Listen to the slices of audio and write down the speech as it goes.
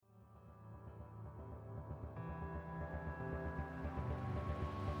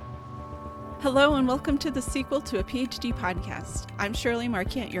Hello and welcome to the sequel to a PhD podcast. I'm Shirley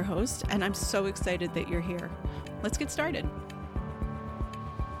Marquant, your host, and I'm so excited that you're here. Let's get started.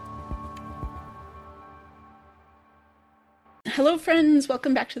 Hello, friends.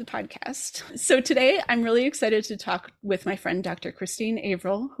 Welcome back to the podcast. So today I'm really excited to talk with my friend, Dr. Kristine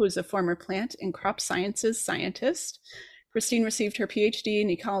Averill, who is a former plant and crop sciences scientist. Kristine received her PhD in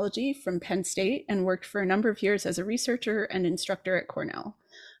ecology from Penn State and worked for a number of years as a researcher and instructor at Cornell.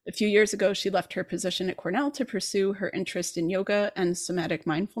 A few years ago, she left her position at Cornell to pursue her interest in yoga and somatic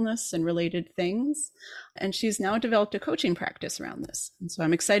mindfulness and related things. And she's now developed a coaching practice around this. And so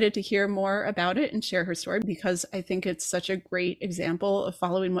I'm excited to hear more about it and share her story because I think it's such a great example of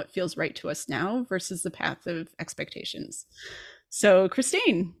following what feels right to us now versus the path of expectations. So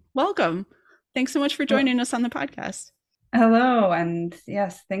Kristine, welcome. Thanks so much for joining us on the podcast. Hello, and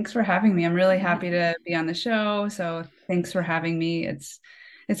yes, thanks for having me. I'm really happy to be on the show. So thanks for having me. It's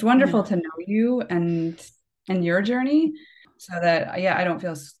wonderful to know you and your journey so that, I don't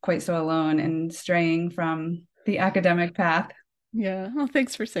feel quite so alone in straying from the academic path. Yeah, well,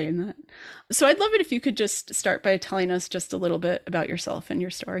 thanks for saying that. So I'd love it if you could just start by telling us just a little bit about yourself and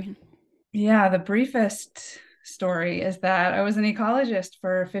your story. Yeah, the briefest story is that I was an ecologist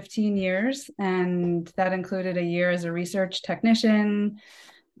for 15 years, and that included a year as a research technician,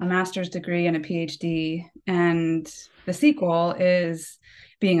 a master's degree, and a PhD. And the sequel is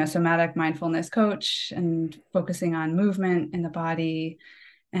being a somatic mindfulness coach and focusing on movement in the body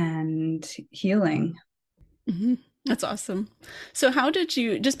and healing. Mm-hmm. That's awesome. So how did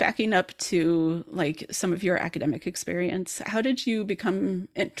you, just backing up to like some of your academic experience, how did you become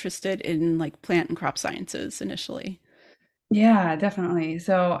interested in like plant and crop sciences initially? Yeah, definitely.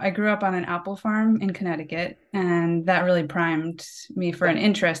 So I grew up on an apple farm in Connecticut, and that really primed me for an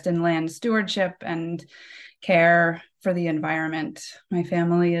interest in land stewardship and care for the environment. My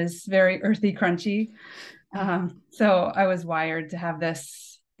family is very earthy, crunchy. So I was wired to have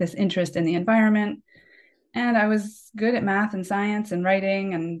this interest in the environment. And I was good at math and science and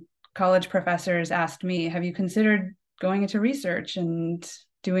writing, and college professors asked me, have you considered going into research and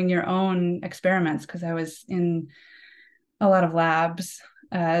doing your own experiments? Because I was in a lot of labs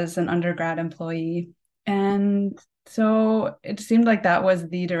as an undergrad employee. And so it seemed like that was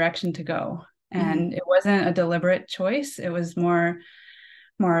the direction to go. And it wasn't a deliberate choice. It was more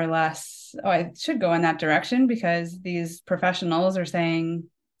or less, oh, I should go in that direction because these professionals are saying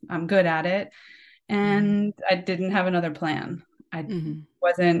I'm good at it. And I didn't have another plan. I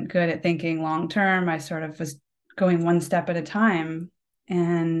wasn't good at thinking long term. I sort of was going one step at a time.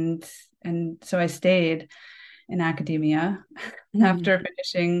 And so I stayed in academia after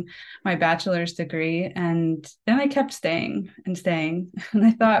finishing my bachelor's degree. And then I kept staying and staying. And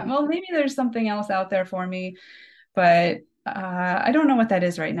I thought, well, maybe there's something else out there for me, but I don't know what that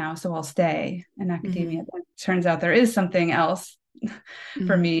is right now. So I'll stay in academia. It turns out there is something else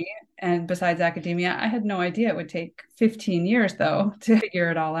for me. And besides academia, I had no idea it would take 15 years, though, to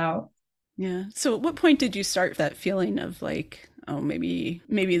figure it all out. Yeah. So at what point did you start that feeling of like, oh, maybe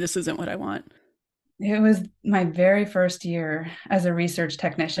this isn't what I want? It was my very first year as a research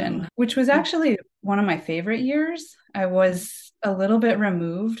technician, which was actually one of my favorite years. I was a little bit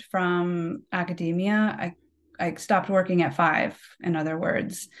removed from academia. I stopped working at 5, in other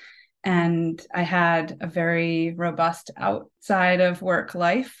words. And I had a very robust outside of work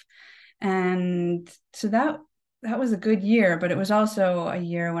life. And so that was a good year, but it was also a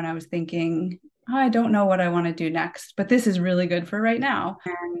year when I was thinking, oh, I don't know what I want to do next, but this is really good for right now.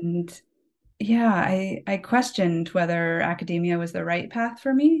 And yeah, I questioned whether academia was the right path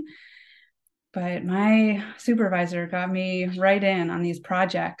for me, but my supervisor got me right in on these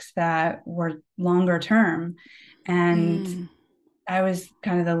projects that were longer term. And I was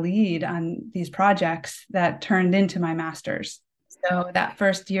kind of the lead on these projects that turned into my master's. So that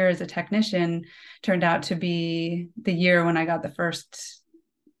first year as a technician turned out to be the year when I got the first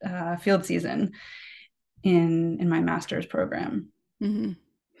field season in my master's program.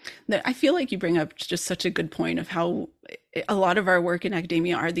 I feel like you bring up just such a good point of how a lot of our work in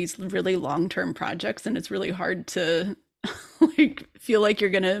academia are these really long-term projects, and it's really hard to like feel like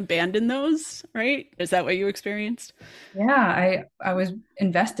you're going to abandon those, right? Is that what you experienced? Yeah, I was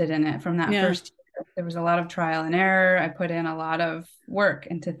invested in it from that first year. There was a lot of trial and error. I put in a lot of work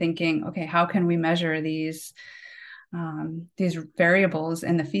into thinking, okay, how can we measure these variables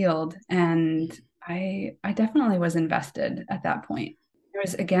in the field? And I definitely was invested at that point. There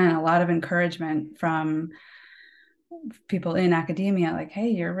was, again, a lot of encouragement from people in academia, like, hey,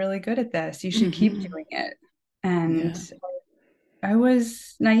 you're really good at this. You should keep doing it. And I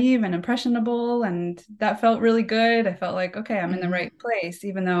was naive and impressionable, and that felt really good. I felt like, okay, I'm in the right place,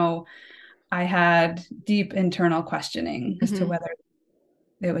 even though I had deep internal questioning as to Hmm. whether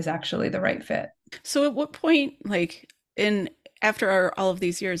it was actually the right fit. So at what point, like in after all of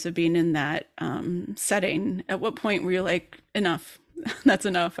these years of being in that setting, at what point were you like, enough? That's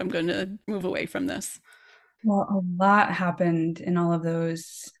enough. I'm going to move away from this. Well, a lot happened in all of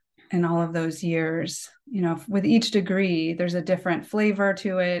those years. You know, with each degree, there's a different flavor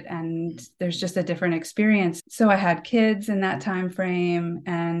to it and there's just a different experience. So I had kids in that time frame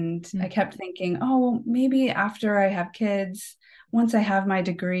and I kept thinking, oh, well, maybe after I have kids, once I have my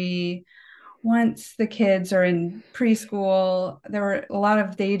degree, once the kids are in preschool, there were a lot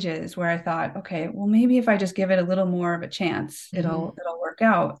of stages where I thought, okay, well, maybe if I just give it a little more of a chance, Mm-hmm. it'll work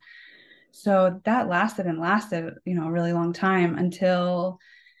out. So that lasted and lasted, a really long time until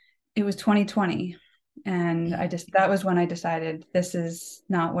it was 2020. And that was when I decided this is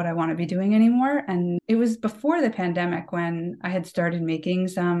not what I want to be doing anymore. And it was before the pandemic when I had started making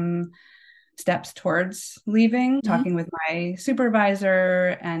some steps towards leaving, Mm-hmm. talking with my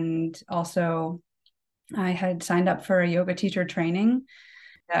supervisor. And also, I had signed up for a yoga teacher training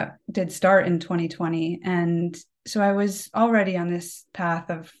that did start in 2020. And so I was already on this path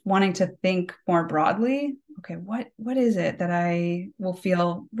of wanting to think more broadly. Okay, what is it that I will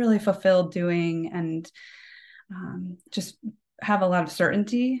feel really fulfilled doing, and just have a lot of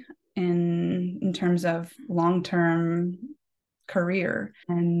certainty in terms of long term career,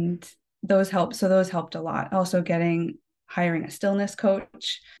 and those help. So those helped a lot. Also, getting hiring a stillness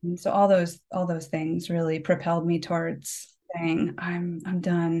coach. And so all those things really propelled me towards saying I'm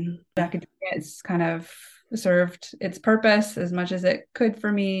done. Academia, it's kind of served its purpose as much as it could for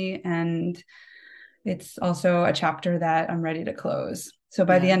me, and it's also a chapter that I'm ready to close. So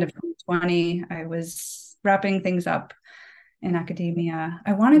by the Yeah. end of 2020, I was wrapping things up in academia.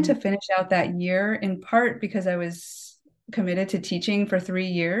 I wanted Mm-hmm. to finish out that year in part because I was committed to teaching for 3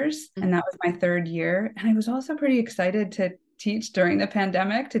 years, and that was my third year. And I was also pretty excited to teach during the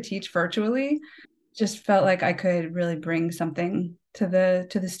pandemic, to teach virtually. Just felt like I could really bring something to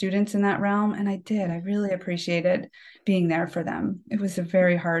the students in that realm, and I did. I really appreciated being there for them. It was a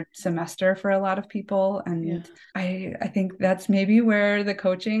very hard semester for a lot of people, Yeah. and I think that's maybe where the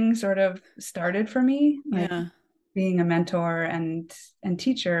coaching sort of started for me, like Yeah. being a mentor and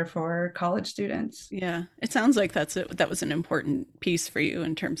teacher for college students. Yeah. It sounds like that was an important piece for you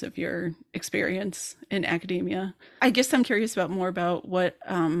in terms of your experience in academia. I guess I'm curious about more about what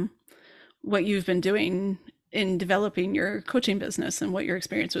you've been doing in developing your coaching business and what your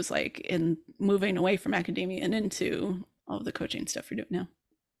experience was like in moving away from academia and into all of the coaching stuff you're doing now.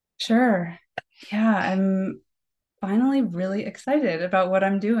 Sure. Yeah, I'm finally really excited about what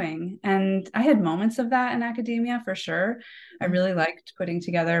I'm doing. And I had moments of that in academia for sure. I really liked putting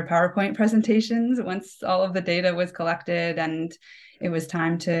together PowerPoint presentations once all of the data was collected and it was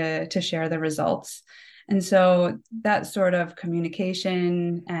time to share the results. And so that sort of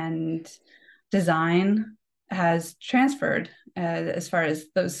communication and design has transferred as far as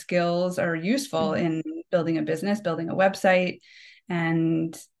those skills are useful Mm-hmm. in building a business, building a website,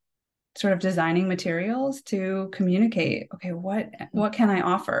 and sort of designing materials to communicate, okay, what can I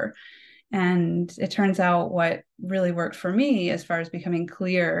offer? And it turns out what really worked for me as far as becoming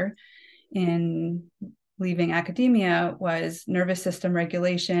clear in leaving academia was nervous system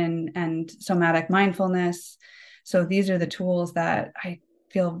regulation and somatic mindfulness. So these are the tools that I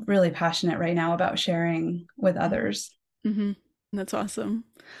feel really passionate right now about sharing with others. Mm-hmm. That's awesome.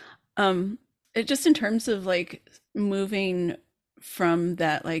 Um, it just in terms of like moving from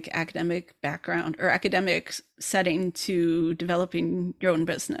that like academic background or academic setting to developing your own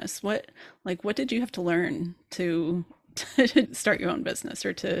business, what did you have to learn to start your own business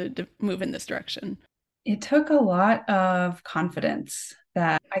or to move in this direction? It took a lot of confidence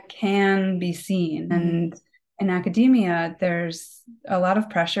that I can be seen. Mm-hmm. And in academia, there's a lot of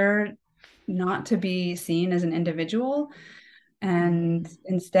pressure not to be seen as an individual and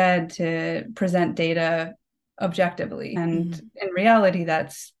instead to present data objectively. And Mm-hmm. in reality,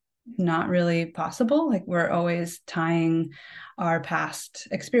 that's not really possible. Like we're always tying our past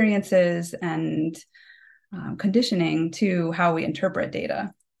experiences and conditioning to how we interpret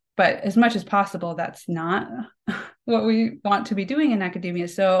data. But as much as possible, that's not what we want to be doing in academia.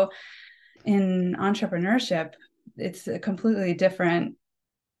 So in entrepreneurship, it's a completely different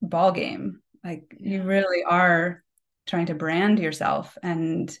ball game. Like you Yeah. really are trying to brand yourself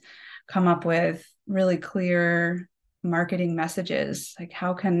and come up with really clear marketing messages. Like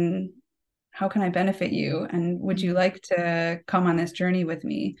how can I benefit you? And would you Mm-hmm. like to come on this journey with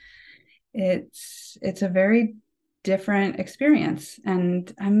me? It's a very different experience.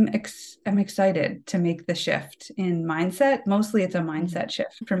 And I'm excited to make the shift in mindset. Mostly it's a Mm. mindset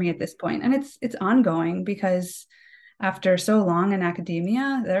shift for me at this point. And it's ongoing because after so long in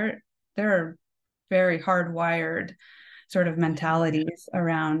academia, there are very hardwired sort of mentalities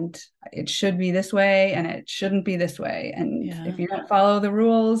around it should be this way and it shouldn't be this way. And Yeah. if you don't follow the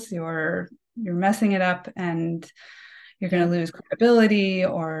rules, you're messing it up and you're going Yeah. to lose credibility,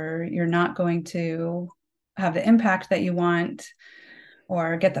 or you're not going to have the impact that you want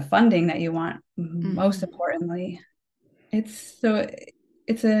or get the funding that you want. Most Mm-hmm. importantly, it's so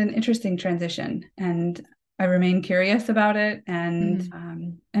it's an interesting transition, and I remain curious about it, Mm-hmm.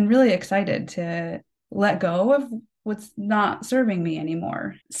 and really excited to let go of what's not serving me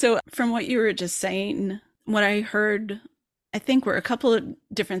anymore. So, from what you were just saying, what I heard, I think were a couple of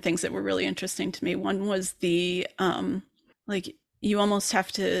different things that were really interesting to me. One was like you almost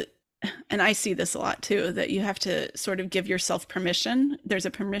have to, and I see this a lot too, that you have to sort of give yourself permission. There's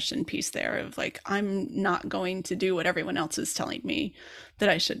a permission piece there of like, I'm not going to do what everyone else is telling me that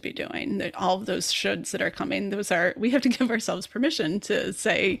I should be doing. That all of those shoulds that are coming, we have to give ourselves permission to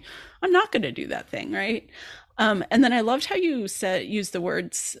say, I'm not going to do that thing, right? And then I loved how you use the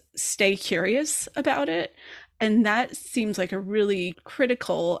words stay curious about it. And that seems like a really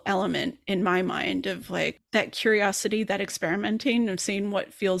critical element in my mind of like that curiosity, that experimenting of seeing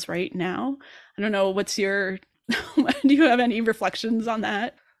what feels right now. I don't know, do you have any reflections on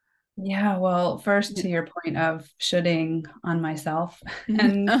that? Yeah, well, first Yeah. to your point of shoulding on myself, Mhm.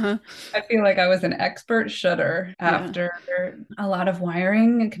 and Uh-huh. I feel like I was an expert shoulder Yeah. after a lot of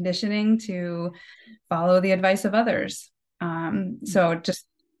wiring and conditioning to follow the advice of others. So just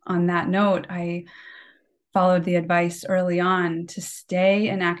on that note, I followed the advice early on to stay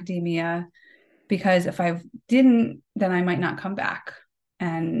in academia because if I didn't, then I might not come back.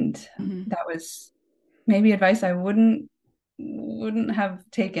 And Mhm. that was maybe advice I wouldn't have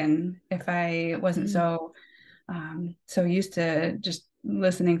taken if I wasn't Mhm. so used to just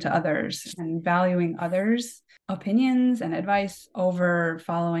listening to others and valuing others' opinions and advice over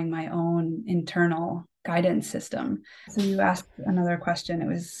following my own internal guidance system. So you asked another question. It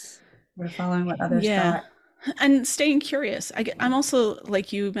was we're following what others Yeah. thought. And staying curious. I'm also,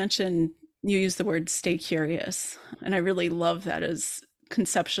 like you mentioned, you use the word stay curious. And I really love that as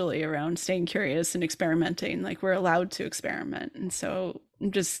conceptually around staying curious and experimenting. Like we're allowed to experiment. And so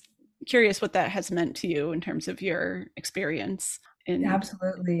I'm just curious what that has meant to you in terms of your experience in,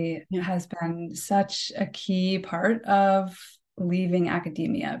 Absolutely yeah. has been such a key part of leaving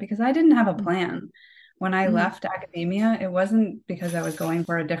academia because I didn't have a plan. When I Mm-hmm. left academia, it wasn't because I was going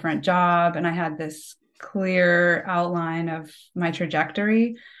for a different job and I had this clear outline of my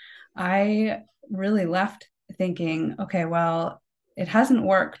trajectory. I really left thinking, okay, well, it hasn't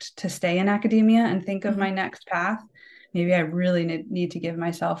worked to stay in academia and think of Mm-hmm. my next path. Maybe I really need to give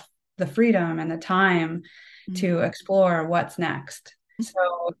myself the freedom and the time to explore what's next.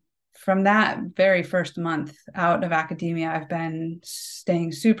 So, from that very first month out of academia, I've been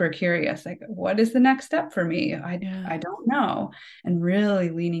staying super curious. Like, what is the next step for me? Yeah. I don't know. And really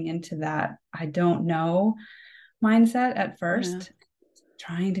leaning into that I don't know mindset at Yeah. first,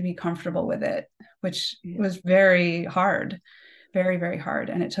 trying to be comfortable with it, which Yeah. was very hard, very, very hard.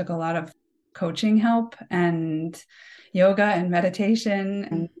 And it took a lot of coaching help and yoga and meditation.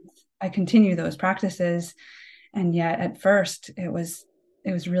 And I continue those practices. And yet at first it was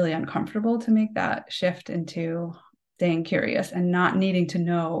really uncomfortable to make that shift into staying curious and not needing to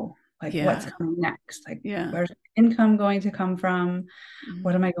know like what's Yeah. coming next. Like Yeah. where's income going to come from? Mm-hmm.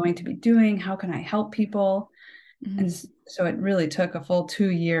 What am I going to be doing? How can I help people? Mm-hmm. And so it really took a full 2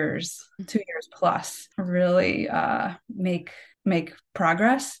 years, 2 years plus, to really make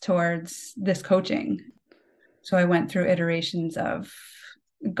progress towards this coaching. So I went through iterations of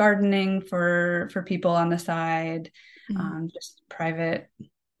gardening for people on the side, Mm-hmm. just private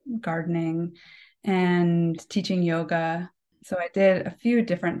gardening, and teaching yoga. So I did a few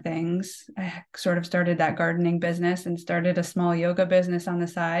different things. I sort of started that gardening business and started a small yoga business on the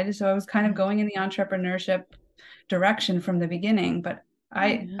side. So I was kind of going in the entrepreneurship direction from the beginning, but I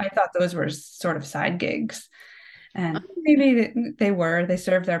Yeah. I thought those were sort of side gigs. And maybe they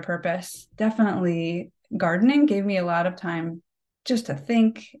served their purpose. Definitely gardening gave me a lot of time just to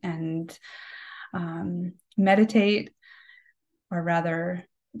think and meditate, or rather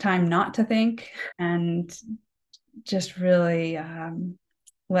time not to think, and just really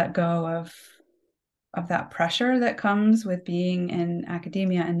let go of that pressure that comes with being in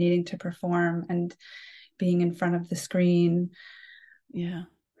academia and needing to perform and being in front of the screen. Yeah.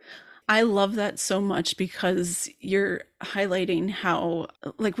 I love that so much because you're highlighting how,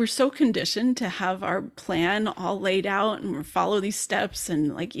 like, we're so conditioned to have our plan all laid out and we follow these steps.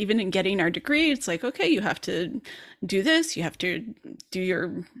 And, like, even in getting our degree, it's like, okay, you have to do this, you have to do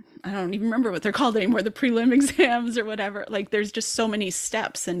your, I don't even remember what they're called anymore, the prelim exams or whatever. Like, there's just so many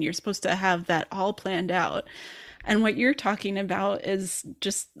steps, and you're supposed to have that all planned out. And what you're talking about is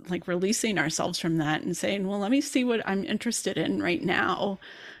just like releasing ourselves from that and saying, well, let me see what I'm interested in right now.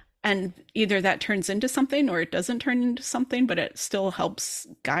 And either that turns into something or it doesn't turn into something, but it still helps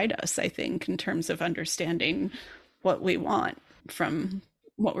guide us, I think, in terms of understanding what we want from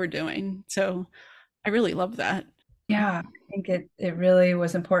what we're doing. So I really love that. Yeah, I think it really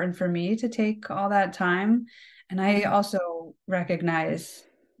was important for me to take all that time. And I Mm-hmm. also recognize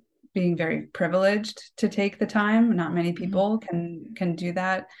being very privileged to take the time. Not many people can do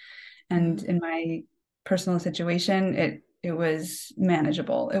that. And Mm-hmm. in my personal situation, it was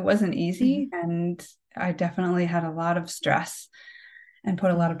manageable. It wasn't Mm-hmm. easy, and I definitely had a lot of stress and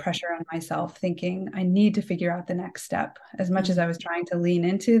put a lot of pressure on myself, thinking I need to figure out the next step. As much as Mm-hmm. I was trying to lean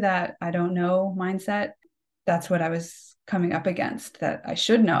into that I don't know mindset, that's what I was coming up against, that I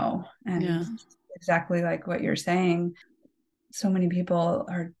should know. And Yeah. exactly like what you're saying, so many people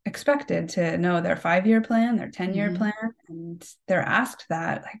are expected to know their 5-year plan, their 10-year Mm-hmm. plan, and they're asked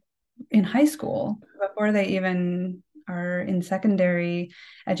that like in high school before they even are in secondary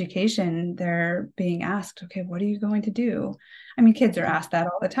education. They're being asked, okay, what are you going to do? I mean, kids are asked that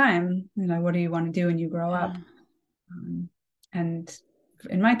all the time, you know, what do you want to do when you grow Yeah. up? Um, and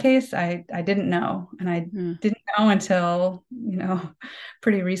in my case, I didn't know, and I Yeah. didn't know until, you know,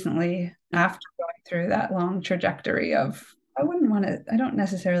 pretty recently Yeah. after going through that long trajectory of, I wouldn't want to, I don't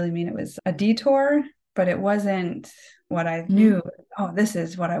necessarily mean it was a detour, but it wasn't what I Mm-hmm. knew. Oh, this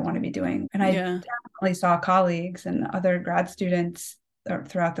is what I want to be doing. And I Yeah. definitely saw colleagues and other grad students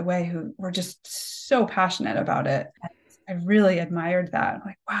throughout the way who were just so passionate about it. I really admired that.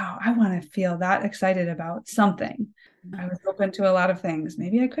 Like, wow, I want to feel that excited about something. I was open to a lot of things.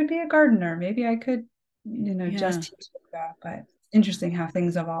 Maybe I could be a gardener. Maybe I could, you know, just Yeah. teach yoga. But it's interesting how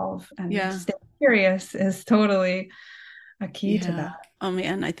things evolve, and Yeah. staying curious is totally a key to that. Yeah. Oh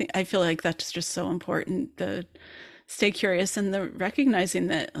man, I feel like that's just so important. The stay curious and the recognizing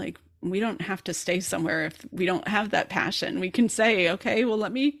that, like, we don't have to stay somewhere if we don't have that passion. We can say, okay, well,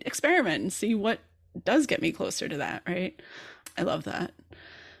 let me experiment and see what does get me closer to that, right? I love that.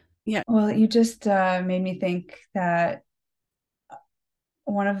 Yeah. Well, you just made me think that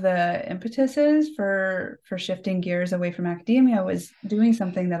one of the impetuses for shifting gears away from academia was doing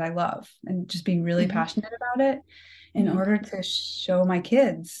something that I love and just being really Hmm. passionate about it in Yeah. order to show my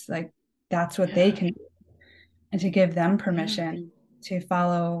kids like that's what they Yeah. can, and to give them Yeah. permission to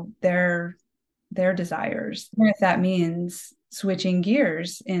follow their desires. And if that means switching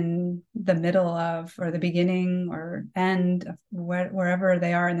gears in the middle of or the beginning or end of wherever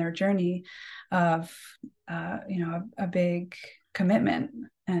they are in their journey of you know, a big commitment.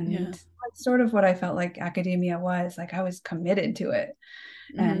 And Yeah. that's sort of what I felt like academia was. Like I was committed to it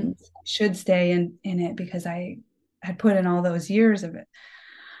Hmm. and should stay in it because I had put in all those years of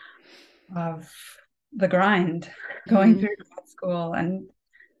the grind going Hmm. through grad school. And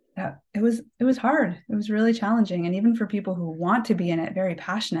it was hard. It was really challenging. And even for people who want to be in it very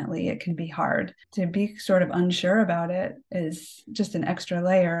passionately, it can be hard. To be sort of unsure about it is just an extra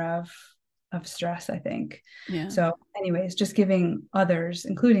layer of stress, I think. Yeah. So anyways, just giving others,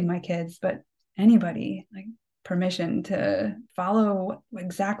 including my kids, but anybody, like, permission to follow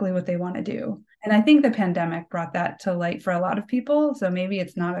exactly what they want to do. And I think the pandemic brought that to light for a lot of people. So maybe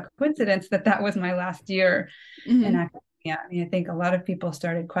it's not a coincidence that that was my last year in Hmm. academia. I mean, I think a lot of people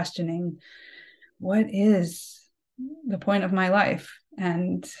started questioning, what is the point of my life?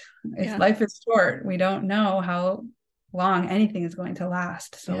 And if Yeah. life is short, we don't know how long anything is going to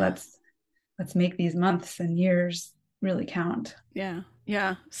last. So Yeah. let's make these months and years really count. Yeah.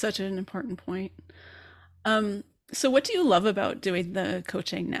 Yeah. Such an important point. Um, so what do you love about doing the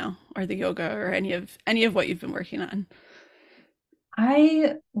coaching now or the yoga or any of what you've been working on?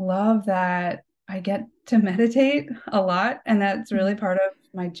 I love that I get to meditate a lot, and that's really part of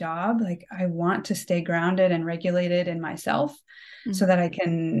my job. Like, I want to stay grounded and regulated in myself so Mm-hmm. that I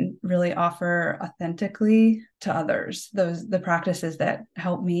can really offer authentically to others the practices that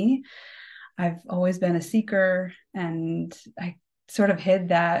help me. I've always been a seeker, and I sort of hid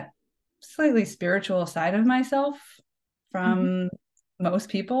that slightly spiritual side of myself Mm-hmm. from most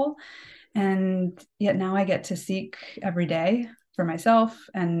people. And yet now I get to seek every day for myself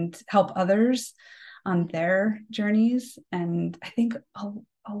and help others on their journeys. And I think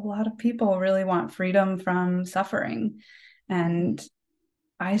a lot of people really want freedom from suffering. Mm-hmm. And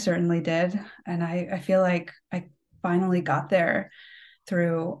I certainly did. And I feel like I finally got there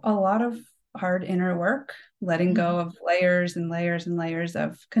through a lot of hard inner work, letting Mhm. go of layers and layers and layers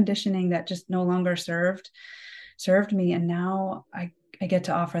of conditioning that just no longer served me. And now I get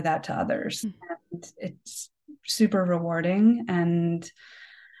to offer that to others. And it's super rewarding. And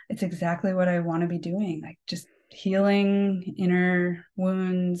it's exactly what I want to be doing, like just healing inner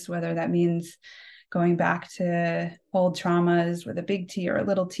wounds, whether that means going back to old traumas with a big T or a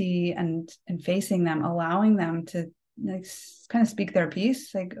little t, and facing them, allowing them to like kind of speak their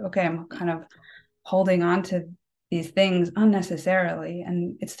piece. Like, okay, I'm kind of holding on to these things unnecessarily,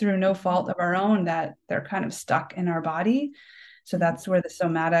 and it's through no fault of our own that they're kind of stuck in our body. So Mhm. that's where the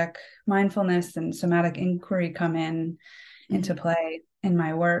somatic mindfulness and somatic inquiry come in into Mhm. play in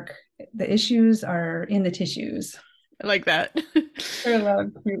my work. The issues are in the tissues. I like that. I love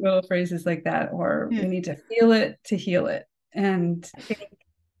cute little phrases like that, or Yeah. we need to feel it to heal it. And I think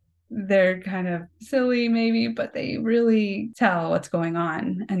they're kind of silly, maybe, but they really tell what's going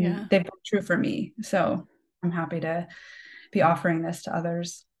on. And Yeah. they've been true for me. So I'm happy to be offering this to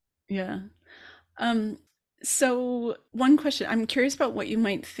others. Yeah. Um, so one question, I'm curious about what you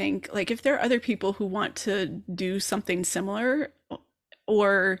might think, like if there are other people who want to do something similar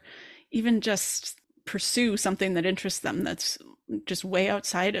or even just pursue something that interests them that's just way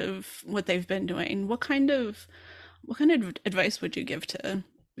outside of what they've been doing, what kind of advice would you give to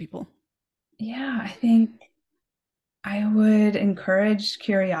people? Yeah, I think I would encourage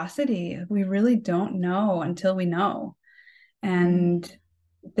curiosity. We really don't know until we know. Mm, And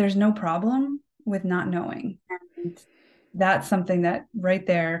there's no problem with not knowing. And that's something that right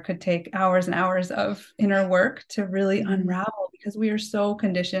there could take hours and hours of inner work to really mm, unravel, because we are so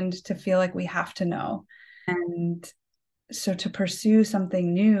conditioned to feel like we have to know. And so to pursue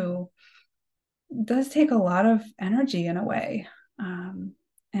something new does take a lot of energy in a way. Um,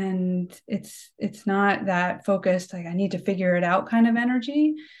 and it's not that focused, like I need to figure it out kind of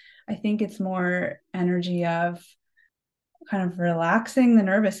energy. I think it's more energy of kind of relaxing the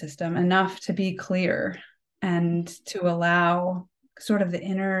nervous system enough to be clear and to allow sort of the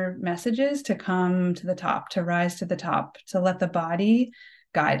inner messages to come to the top, to rise to the top, to let the body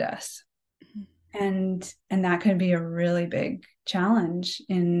guide us. And that can be a really big challenge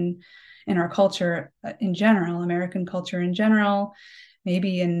in our culture in general, American culture in general,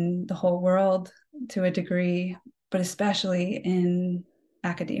 maybe in the whole world to a degree, but especially in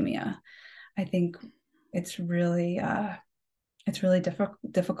academia. I think it's really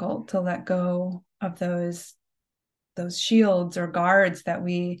difficult to let go of those shields or guards that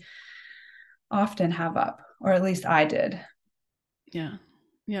we often have up, or at least I did. yeah.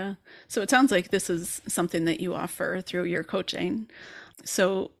 Yeah. So it sounds like this is something that you offer through your coaching.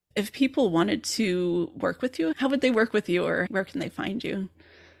 So if people wanted to work with you, how would they work with you or where can they find you?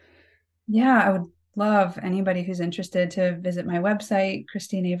 Yeah, I would love anybody who's interested to visit my website,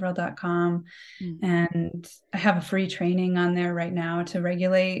 kristineaverill.com. Mm, And I have a free training on there right now to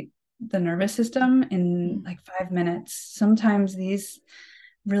regulate the nervous system in mm, like 5 minutes. Sometimes these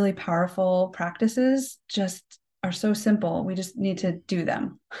really powerful practices just are so simple. We just need to do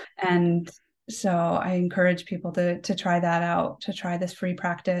them. And so I encourage people to try that out, to try this free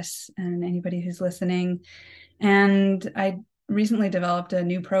practice, and anybody who's listening. And I recently developed a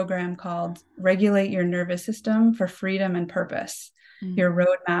new program called Regulate Your Nervous System for Freedom and Purpose, mm. your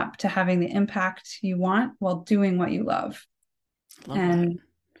roadmap to having the impact you want while doing what you love. Love that. And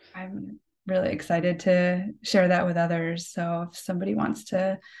I'm really excited to share that with others. So if somebody wants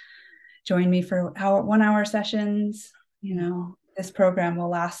to join me for 1 hour sessions, Mm, this program will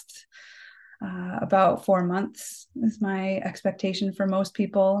last about 4 months is my expectation for most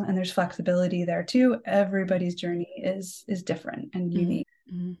people, and there's flexibility there too. Everybody's journey is different and mm, unique.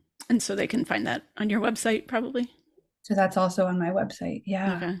 mm. And so they can find that on your website, probably. So that's also on my website.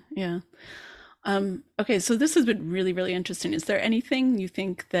 Yeah. Okay, yeah. Okay, so this has been really, really interesting. Is there anything you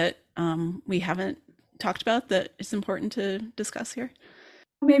think that we haven't talked about that is important to discuss here?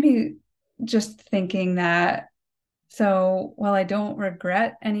 Maybe just thinking that, so while I don't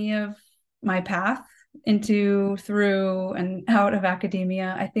regret any of my path into, through, and out of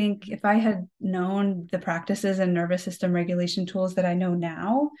academia, I think if I had known the practices and nervous system regulation tools that I know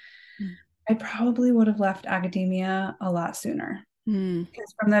now, Mm, I probably would have left academia a lot sooner. mm,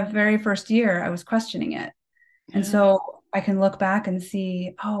 Because from the very first year, I was questioning it. And yeah. so I can look back and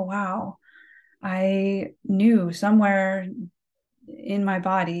see, oh, wow, I knew somewhere in my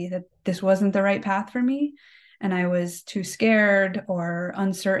body that this wasn't the right path for me. And I was too scared or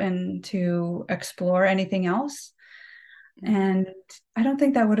uncertain to explore anything else. Mm, And I don't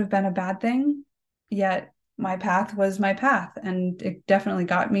think that would have been a bad thing. Yet my path was my path, and it definitely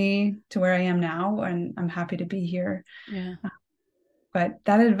got me to where I am now, and I'm happy to be here. Yeah. But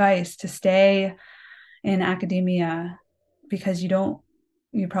that advice to stay in academia because you're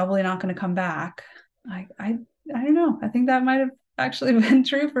probably not going to come back. I don't know. I think that might have actually been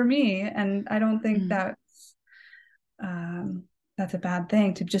true for me, and I don't think um, that's a bad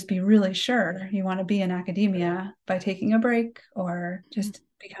thing to just be really sure you want to be in academia by taking a break or just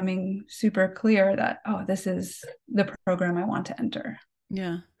becoming super clear that, oh, this is the program I want to enter.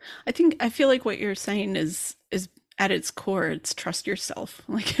 Yeah. I feel like what you're saying is at its core, it's trust yourself.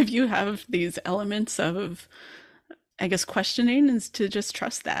 Like if you have these elements of, I guess, questioning, is to just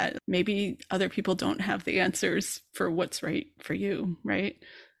trust that maybe other people don't have the answers for what's right for you, right?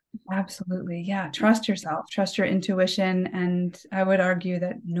 Absolutely. Yeah. Trust yourself, trust your intuition. And I would argue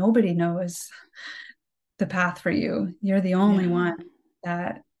that nobody knows the path for you. You're the only Yeah. one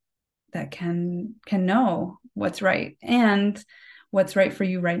that can know what's right. And what's right for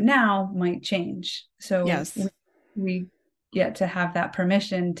you right now might change. So Yes. we get to have that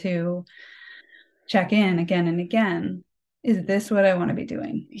permission to check in again and again. Is this what I want to be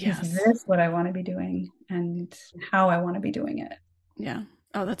doing? Is Yes. this what I want to be doing? And how I want to be doing it? Yeah.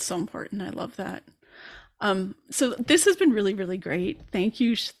 Oh, that's so important. I love that. So this has been really, really great. Thank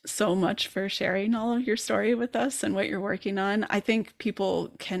you so much for sharing all of your story with us and what you're working on. I think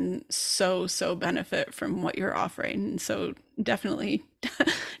people can so benefit from what you're offering. So definitely,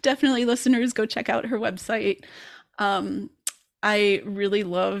 definitely listeners, go check out her website. I really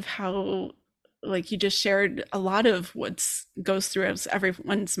love how like you just shared a lot of what goes through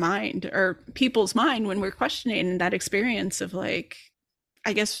everyone's mind or people's mind when we're questioning that experience of like,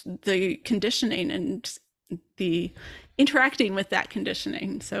 I guess the conditioning and the interacting with that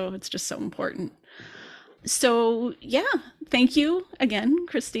conditioning. So it's just so important. So, yeah, thank you again,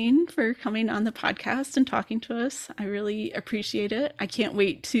 Kristine, for coming on the podcast and talking to us. I really appreciate it. I can't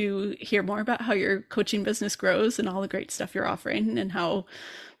wait to hear more about how your coaching business grows and all the great stuff you're offering and how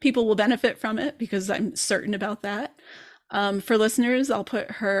people will benefit from it, because I'm certain about that. For listeners, I'll put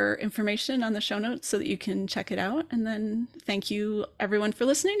her information on the show notes so that you can check it out. And then thank you, everyone, for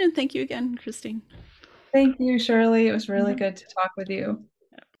listening. And thank you again, Kristine. Thank you, Shirley. It was really good to talk with you.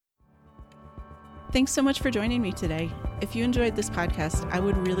 Thanks so much for joining me today. If you enjoyed this podcast, I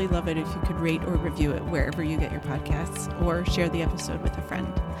would really love it if you could rate or review it wherever you get your podcasts or share the episode with a friend.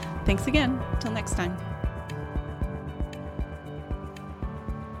 Thanks again. Till next time.